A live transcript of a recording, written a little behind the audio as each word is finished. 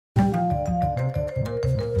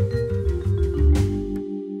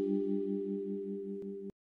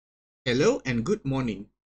Hello and good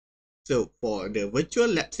morning. So for the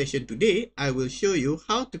virtual lab session today, I will show you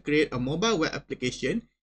how to create a mobile web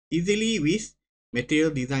application easily with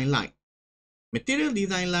Material Design Lite. Material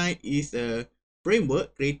Design Lite is a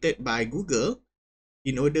framework created by Google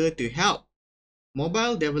in order to help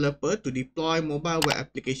mobile developer to deploy mobile web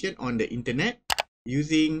application on the internet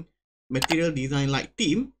using Material Design Lite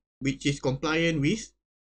theme, which is compliant with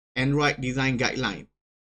Android design guideline.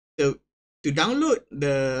 So to download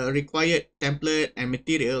the required template and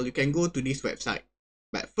material, you can go to this website.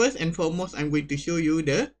 But first and foremost, I'm going to show you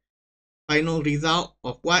the final result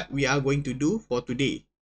of what we are going to do for today.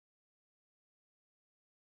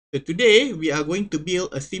 So today, we are going to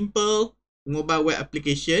build a simple mobile web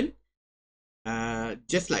application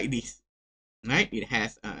just like this. Right? It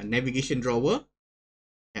has a navigation drawer,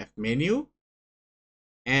 have menu,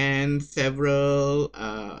 and several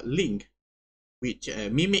links which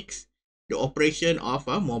mimics the operation of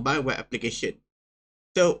a mobile web application.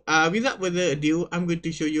 So without further ado, I'm going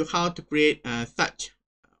to show you how to create such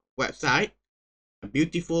website, a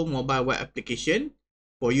beautiful mobile web application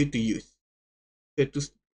for you to use. So to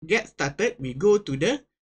get started, we go to the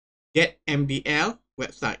getMDL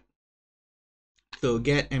website. So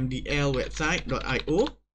getmdlwebsite.io,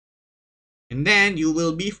 and then you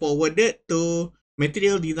will be forwarded to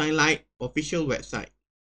Material Design Lite official website.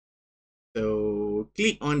 So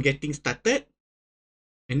click on getting started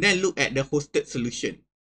and then look at the hosted solution.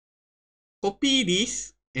 Copy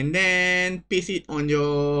this and then paste it on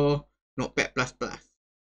your Notepad++.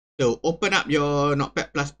 So open up your Notepad++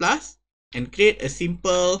 and create a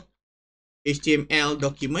simple HTML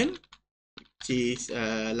document, which is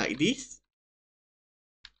like this.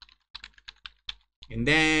 And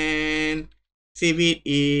then save it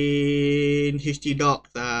in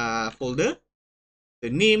htdocs folder. So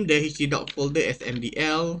name the htdocs folder as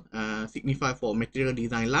MDL, signify for Material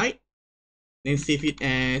Design Lite. Then save it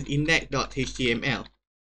as index.html.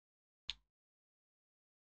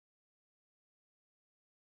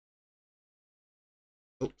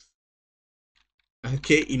 Oops.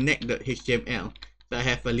 Okay, index.html. So I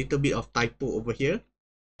have a little bit of typo over here.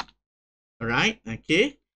 Alright,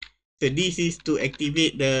 okay. So this is to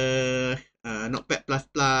activate the Notepad++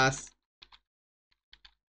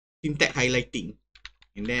 syntax highlighting.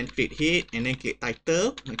 And then create head and then click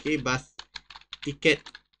title. Okay, bus ticket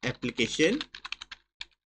application.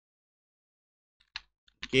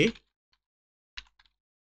 Okay.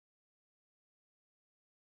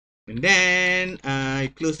 And then you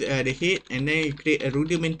close the head and then you create a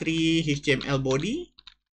rudimentary HTML body.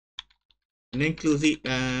 And then close it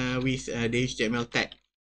with the HTML tag.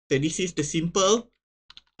 So this is the simple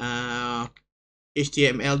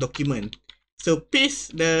HTML document. So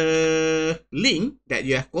paste the link that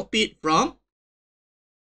you have copied from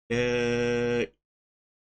the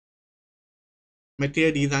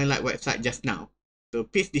Material Design Lite website just now. So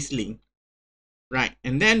paste this link. Right,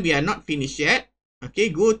 and then we are not finished yet. Okay,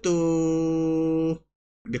 go to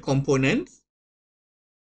the components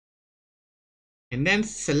and then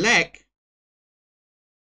select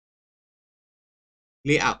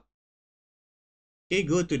layout. Okay,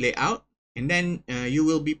 go to layout and then you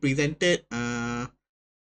will be presented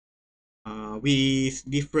with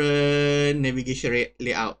different navigation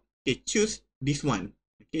layout. Okay, choose this one.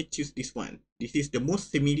 Okay, choose this one. This is the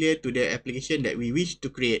most familiar to the application that we wish to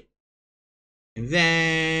create. And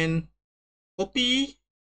then copy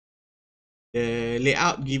the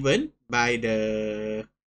layout given by the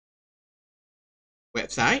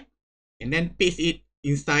website and then paste it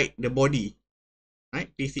inside the body.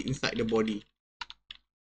 Right, paste it inside the body.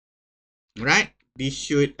 Right, this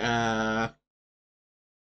should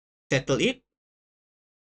settle it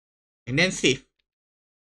and then save.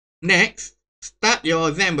 Next, start your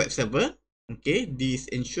XAMPP web server. Okay, this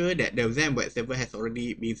ensure that the XAMPP web server has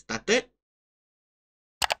already been started.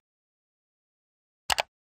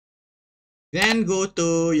 Then go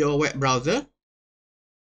to your web browser.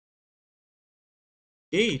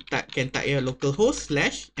 Okay, you can type here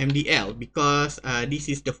localhost/mdl because this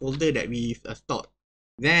is the folder that we've stored.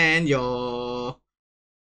 Then your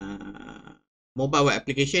mobile web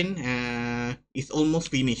application is almost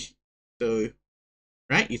finished. So,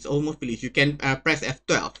 right, it's almost finished. You can press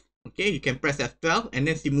F12. Okay, you can press F12 and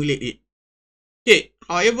then simulate it. Okay,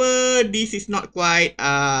 however, this is not quite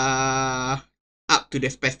up to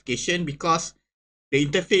the specification because the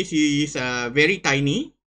interface is very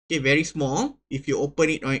tiny. Okay, very small if you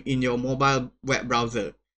open it in your mobile web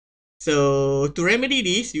browser. So to remedy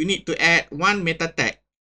this, you need to add one meta tag.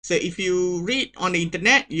 So if you read on the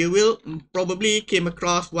internet, you will probably came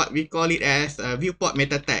across what we call it as a Viewport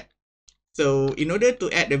meta tag. So in order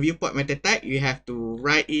to add the Viewport meta tag, you have to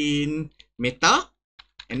write in meta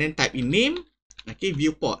and then type in name, okay,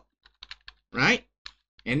 viewport, right?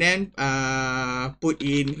 And then put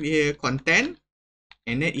in here content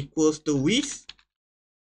and then equals to with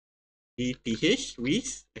ETH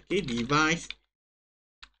with, okay, device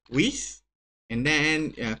with, and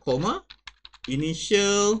then comma,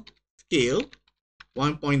 initial scale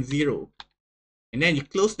 1.0, and then you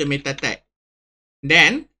close the meta tag.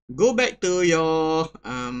 Then go back to your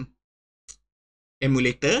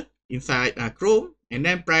emulator inside Chrome and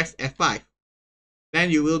then press F5.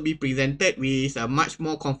 Then you will be presented with a much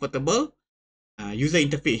more comfortable user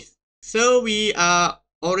interface. So we are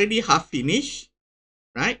already half finished,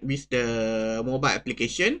 right, with the mobile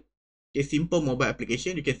application. A simple mobile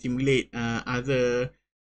application. You can simulate other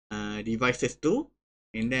devices too,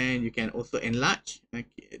 and then you can also enlarge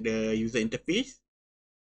the user interface.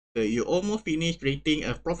 So you almost finished creating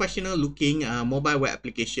a professional looking mobile web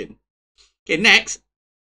application. Okay, next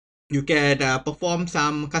you can perform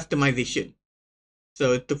some customization.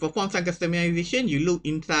 So to perform some customization, you look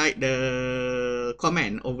inside the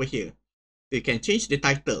command over here. So you can change the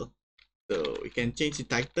title. So you can change the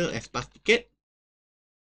title as bus ticket.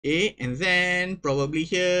 Okay, and then probably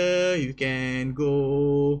here you can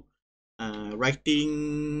go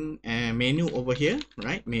writing menu over here,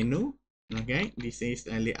 right? Menu. Okay, this is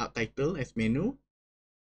a layout title as menu.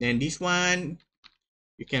 Then this one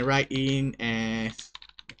you can write in as,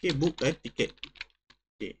 okay, book a ticket.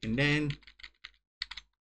 Okay, and then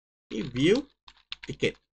okay, view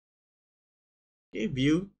ticket. Okay,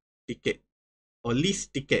 view ticket or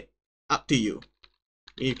list ticket, up to you.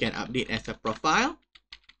 Okay, you can update as a profile,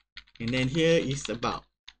 and then here is about,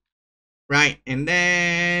 right? And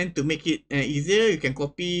then to make it easier, you can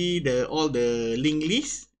copy all the link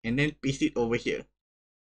list and then paste it over here,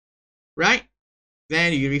 right?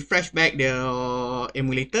 Then you refresh back the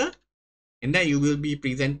emulator, and then you will be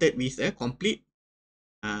presented with a complete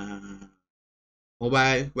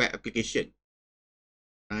mobile web application,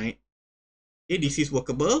 right? Okay, this is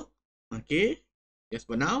workable. Okay, just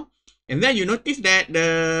for now. And then you notice that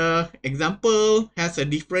the example has a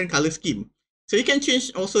different color scheme. So you can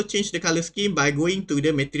also change the color scheme by going to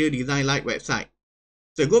the Material Design Lite website.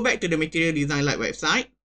 So go back to the Material Design Lite website,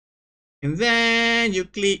 and then you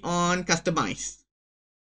click on Customize.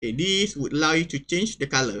 Okay, this would allow you to change the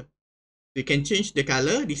color. So you can change the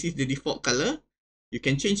color. This is the default color. You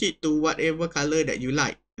can change it to whatever color that you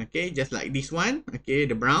like. Okay, just like this one. Okay,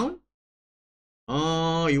 the brown.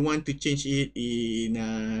 Or you want to change it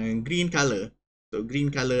in green color. So green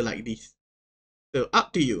color like this. So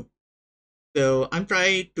up to you. So I'm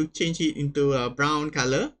trying to change it into a brown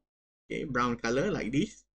color. Okay, brown color like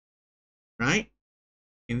this. Right?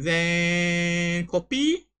 And then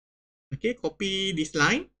copy. Okay, copy this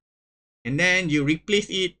line. And then you replace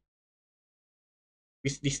it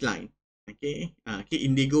with this line. Okay, okay,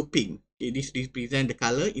 indigo pink. Okay, this represent the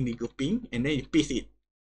color indigo pink, and then you paste it.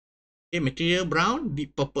 Okay, material brown,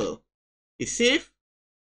 deep purple. Okay, save,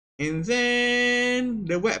 and then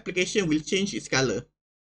the web application will change its color,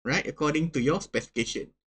 right, according to your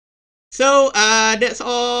specification. So that's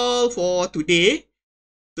all for today.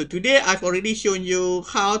 So today I've already shown you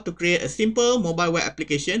how to create a simple mobile web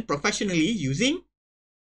application professionally using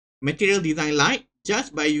Material Design Lite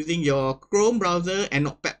just by using your Chrome browser and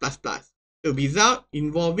Notepad++. So without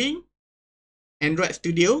involving Android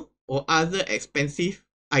Studio or other expensive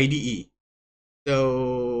IDE.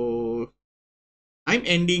 So I'm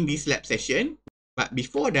ending this lab session, but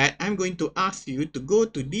before that, I'm going to ask you to go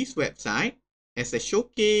to this website as a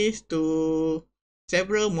showcase to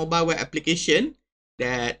several mobile web applications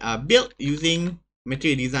that are built using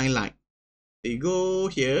Material Design Lite. So you go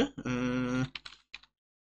here,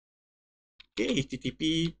 okay,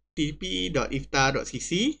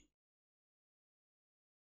 http://iftar.cc,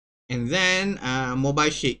 and then mobile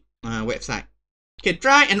shake website. Okay,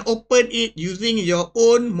 try and open it using your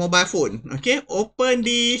own mobile phone. Okay, open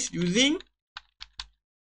this using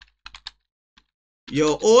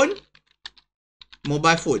your own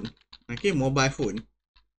mobile phone. Okay, mobile phone.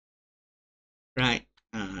 Right.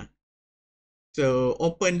 So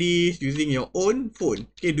open this using your own phone.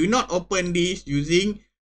 Okay, do not open this using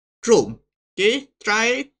Chrome. Okay,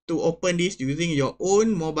 try to open this using your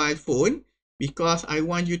own mobile phone, because I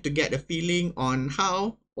want you to get a feeling on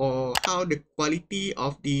how the quality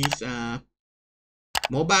of this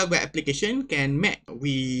mobile web application can match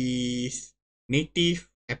with native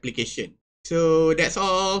application. So that's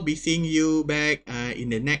all. Be seeing you back in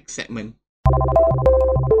the next segment.